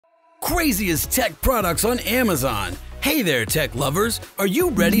craziest tech products on Amazon. Hey there, tech lovers! Are you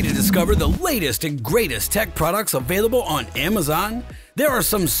ready to discover the latest and greatest tech products available on Amazon? There are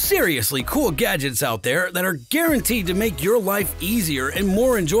some seriously cool gadgets out there that are guaranteed to make your life easier and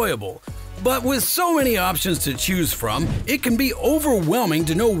more enjoyable. But with so many options to choose from, it can be overwhelming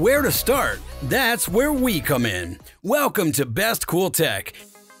to know where to start. That's where we come in. Welcome to Best Cool Tech.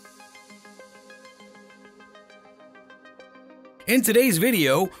 In today's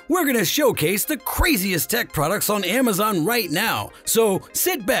video, we're going to showcase the craziest tech products on Amazon right now. So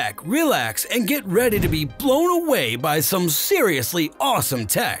sit back, relax, and get ready to be blown away by some seriously awesome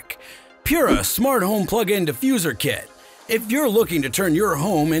tech. Pura Smart Home Plug-in Diffuser Kit. If you're looking to turn your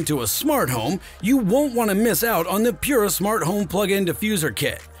home into a smart home, you won't want to miss out on the Pura Smart Home Plug-in Diffuser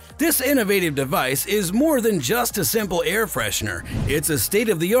Kit. This innovative device is more than just a simple air freshener. It's a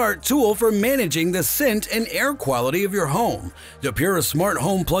state-of-the-art tool for managing the scent and air quality of your home. The Pura Smart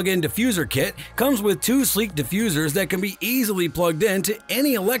Home Plug-in Diffuser Kit comes with two sleek diffusers that can be easily plugged in to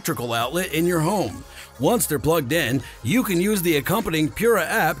any electrical outlet in your home. Once they're plugged in, you can use the accompanying Pura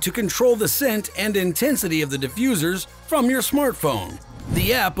app to control the scent and intensity of the diffusers from your smartphone.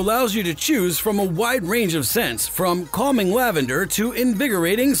 The app allows you to choose from a wide range of scents, from calming lavender to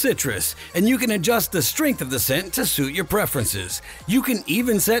invigorating citrus, and you can adjust the strength of the scent to suit your preferences. You can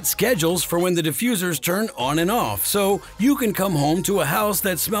even set schedules for when the diffusers turn on and off, so you can come home to a house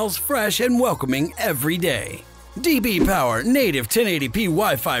that smells fresh and welcoming every day. DBPOWER Native 1080p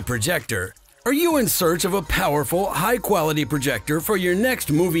Wi-Fi Projector. Are you in search of a powerful, high-quality projector for your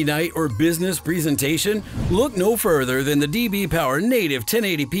next movie night or business presentation? Look no further than the DBPOWER Native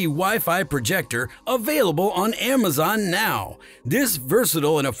 1080p Wi-Fi projector available on Amazon now. This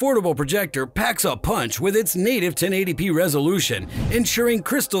versatile and affordable projector packs a punch with its native 1080p resolution, ensuring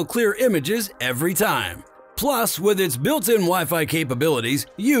crystal clear images every time. Plus, with its built-in Wi-Fi capabilities,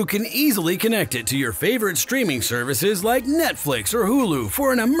 you can easily connect it to your favorite streaming services like Netflix or Hulu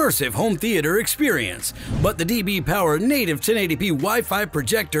for an immersive home theater experience. But the DBPOWER Native 1080p Wi-Fi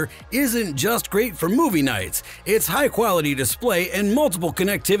projector isn't just great for movie nights. Its high-quality display and multiple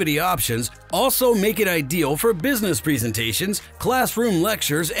connectivity options also make it ideal for business presentations, classroom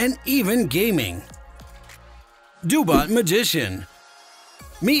lectures, and even gaming. Dobot Magician.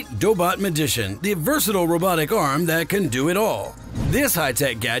 Meet Dobot Magician, the versatile robotic arm that can do it all. This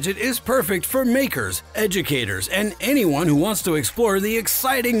high-tech gadget is perfect for makers, educators, and anyone who wants to explore the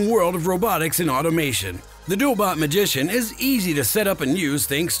exciting world of robotics and automation. The Dobot Magician is easy to set up and use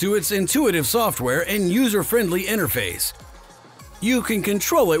thanks to its intuitive software and user-friendly interface. You can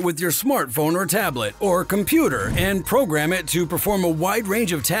control it with your smartphone or tablet or computer and program it to perform a wide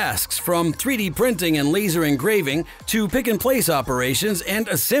range of tasks, from 3D printing and laser engraving to pick-and-place operations and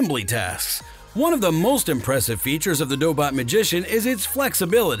assembly tasks. One of the most impressive features of the Dobot Magician is its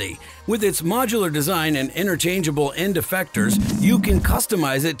flexibility. With its modular design and interchangeable end effectors, you can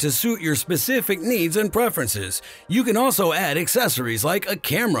customize it to suit your specific needs and preferences. You can also add accessories like a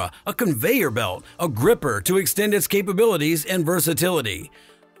camera, a conveyor belt, a gripper to extend its capabilities and versatility.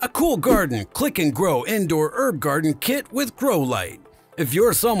 A cool garden click and grow indoor herb garden kit with grow light. If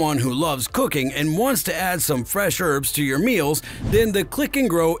you're someone who loves cooking and wants to add some fresh herbs to your meals, then the Click and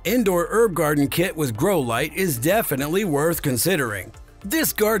Grow Indoor Herb Garden Kit with Grow Light is definitely worth considering.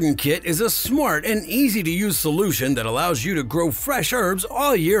 This garden kit is a smart and easy-to-use solution that allows you to grow fresh herbs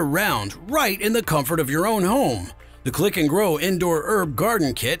all year round, right in the comfort of your own home. The Click and Grow Indoor Herb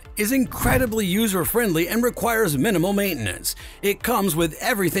Garden Kit is incredibly user-friendly and requires minimal maintenance. It comes with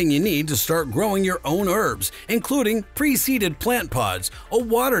everything you need to start growing your own herbs, including pre-seeded plant pods, a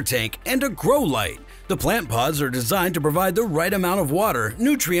water tank, and a grow light. The plant pods are designed to provide the right amount of water,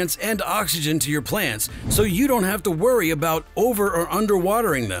 nutrients, and oxygen to your plants, so you don't have to worry about over or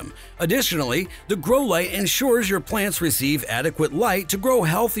underwatering them. Additionally, the grow light ensures your plants receive adequate light to grow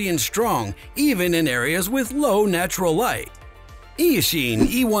healthy and strong, even in areas with low natural light. Eachine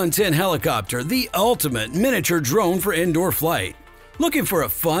E110 Helicopter, the ultimate miniature drone for indoor flight. Looking for a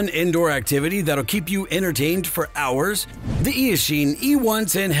fun indoor activity that'll keep you entertained for hours? The Eachine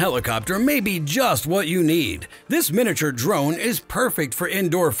E110 helicopter may be just what you need. This miniature drone is perfect for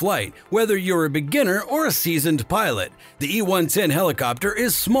indoor flight, whether you're a beginner or a seasoned pilot. The E110 helicopter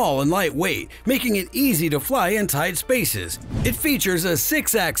is small and lightweight, making it easy to fly in tight spaces. It features a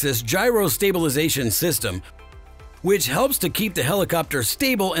 6-axis gyro stabilization system, which helps to keep the helicopter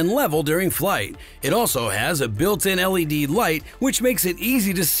stable and level during flight. It also has a built-in LED light, which makes it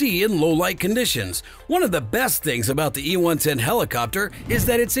easy to see in low-light conditions. One of the best things about the E110 helicopter is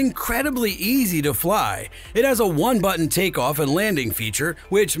that it's incredibly easy to fly. It has a one-button takeoff and landing feature,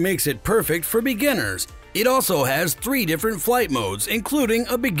 which makes it perfect for beginners. It also has 3 different flight modes, including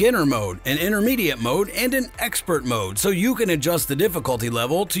a beginner mode, an intermediate mode, and an expert mode, so you can adjust the difficulty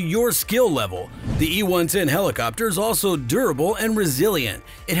level to your skill level. The E-110 helicopter is also durable and resilient.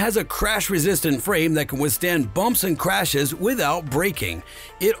 It has a crash-resistant frame that can withstand bumps and crashes without breaking.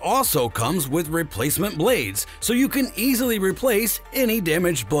 It also comes with replacement blades, so you can easily replace any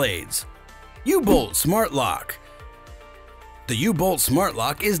damaged blades. U-Bolt Smart Lock. The U-Bolt Smart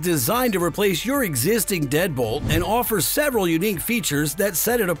Lock is designed to replace your existing deadbolt and offers several unique features that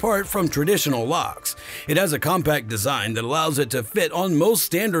set it apart from traditional locks. It has a compact design that allows it to fit on most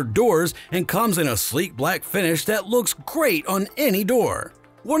standard doors and comes in a sleek black finish that looks great on any door.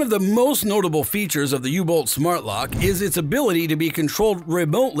 One of the most notable features of the U-Bolt Smart Lock is its ability to be controlled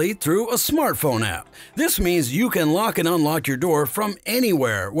remotely through a smartphone app. This means you can lock and unlock your door from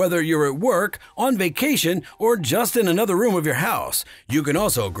anywhere, whether you're at work, on vacation, or just in another room of your house. You can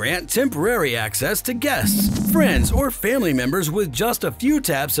also grant temporary access to guests, friends, or family members with just a few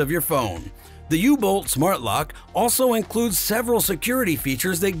taps of your phone. The U-Bolt Smart Lock also includes several security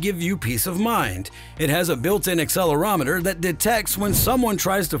features that give you peace of mind. It has a built-in accelerometer that detects when someone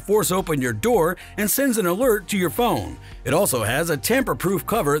tries to force open your door and sends an alert to your phone. It also has a tamper-proof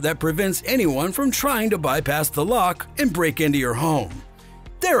cover that prevents anyone from trying to bypass the lock and break into your home.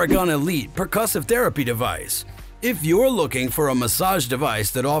 Theragun Elite Percussive Therapy Device. If you're looking for a massage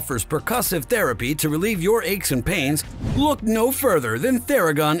device that offers percussive therapy to relieve your aches and pains, look no further than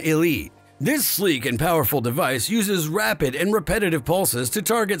Theragun Elite. This sleek and powerful device uses rapid and repetitive pulses to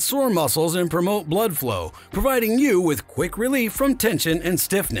target sore muscles and promote blood flow, providing you with quick relief from tension and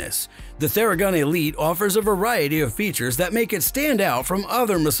stiffness. The Theragun Elite offers a variety of features that make it stand out from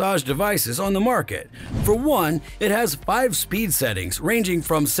other massage devices on the market. For one, it has 5 speed settings ranging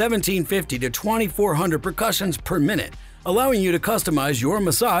from 1750 to 2400 percussions per minute, allowing you to customize your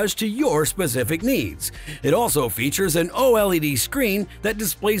massage to your specific needs. It also features an OLED screen that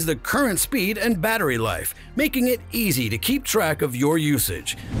displays the current speed and battery life, making it easy to keep track of your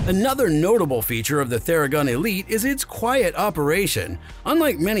usage. Another notable feature of the Theragun Elite is its quiet operation.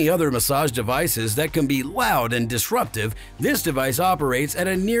 Unlike many other massage devices that can be loud and disruptive, this device operates at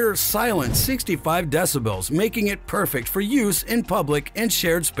a near silent 65 decibels, making it perfect for use in public and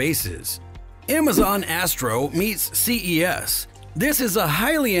shared spaces. Amazon Astro meets CES. This is a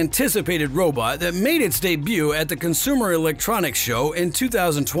highly anticipated robot that made its debut at the Consumer Electronics Show in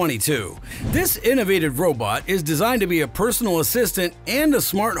 2022. This innovative robot is designed to be a personal assistant and a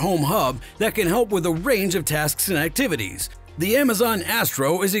smart home hub that can help with a range of tasks and activities. The Amazon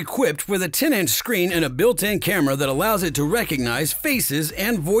Astro is equipped with a 10-inch screen and a built-in camera that allows it to recognize faces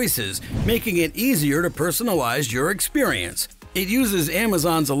and voices, making it easier to personalize your experience. It uses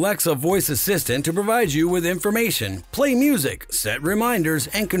Amazon's Alexa voice assistant to provide you with information, play music, set reminders,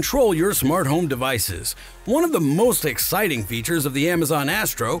 and control your smart home devices. One of the most exciting features of the Amazon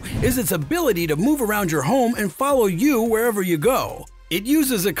Astro is its ability to move around your home and follow you wherever you go. It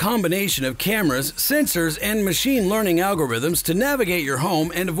uses a combination of cameras, sensors, and machine learning algorithms to navigate your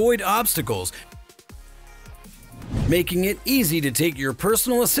home and avoid obstacles, making it easy to take your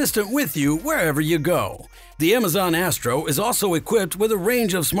personal assistant with you wherever you go. The Amazon Astro is also equipped with a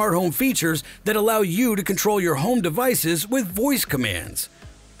range of smart home features that allow you to control your home devices with voice commands.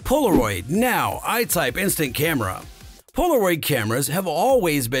 Polaroid Now I-Type Instant Camera. Polaroid cameras have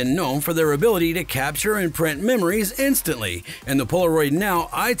always been known for their ability to capture and print memories instantly, and the Polaroid Now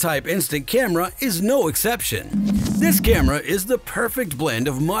I-Type Instant Camera is no exception. This camera is the perfect blend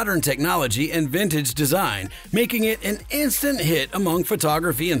of modern technology and vintage design, making it an instant hit among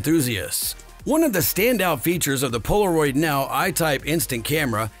photography enthusiasts. One of the standout features of the Polaroid Now I-Type Instant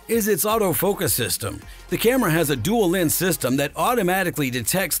Camera is its autofocus system. The camera has a dual lens system that automatically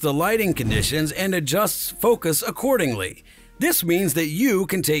detects the lighting conditions and adjusts focus accordingly. This means that you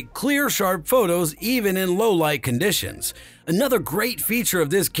can take clear, sharp photos even in low light conditions. Another great feature of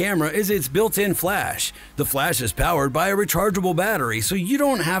this camera is its built-in flash. The flash is powered by a rechargeable battery, so you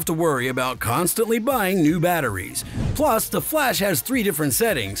don't have to worry about constantly buying new batteries. Plus, the flash has 3 different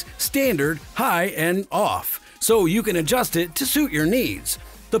settings: standard, high, and off, so you can adjust it to suit your needs.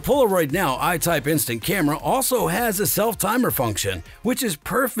 The Polaroid Now I-Type Instant Camera also has a self-timer function, which is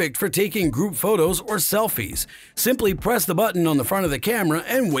perfect for taking group photos or selfies. Simply press the button on the front of the camera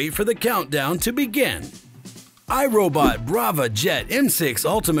and wait for the countdown to begin. iRobot Braava Jet M6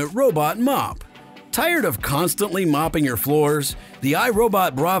 Ultimate Robot Mop. Tired of constantly mopping your floors? The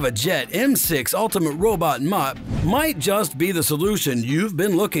iRobot Braava Jet M6 Ultimate Robot Mop might just be the solution you've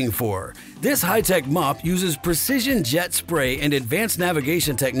been looking for. This high-tech mop uses precision jet spray and advanced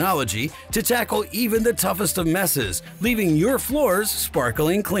navigation technology to tackle even the toughest of messes, leaving your floors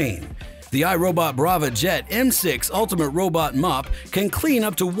sparkling clean. The iRobot Braava Jet M6 Ultimate Robot Mop can clean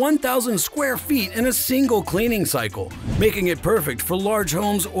up to 1,000 square feet in a single cleaning cycle, making it perfect for large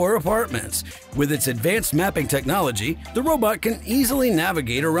homes or apartments. With its advanced mapping technology, the robot can easily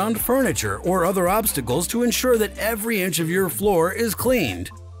navigate around furniture or other obstacles to ensure that every inch of your floor is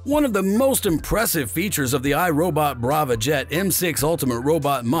cleaned. One of the most impressive features of the iRobot Braava Jet M6 Ultimate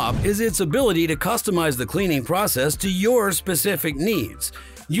Robot Mop is its ability to customize the cleaning process to your specific needs.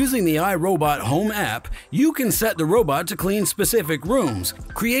 Using the iRobot Home app, you can set the robot to clean specific rooms,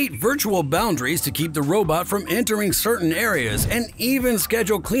 create virtual boundaries to keep the robot from entering certain areas, and even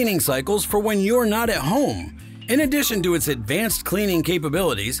schedule cleaning cycles for when you're not at home. In addition to its advanced cleaning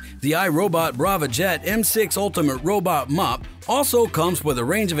capabilities, the iRobot Braava Jet M6 Ultimate Robot Mop also comes with a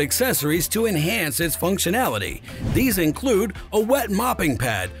range of accessories to enhance its functionality. These include a wet mopping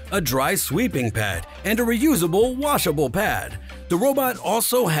pad, a dry sweeping pad, and a reusable washable pad. The robot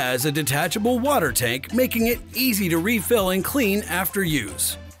also has a detachable water tank, making it easy to refill and clean after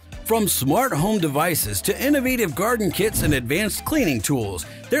use. From smart home devices to innovative garden kits and advanced cleaning tools,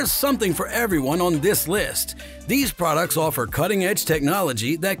 there's something for everyone on this list. These products offer cutting-edge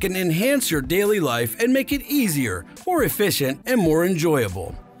technology that can enhance your daily life and make it easier, more efficient, and more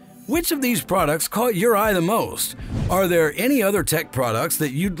enjoyable. Which of these products caught your eye the most? Are there any other tech products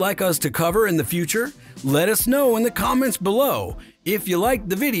that you'd like us to cover in the future? Let us know in the comments below. If you liked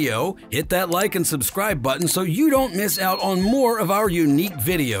the video, hit that like and subscribe button so you don't miss out on more of our unique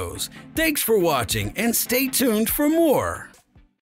videos. Thanks for watching and stay tuned for more.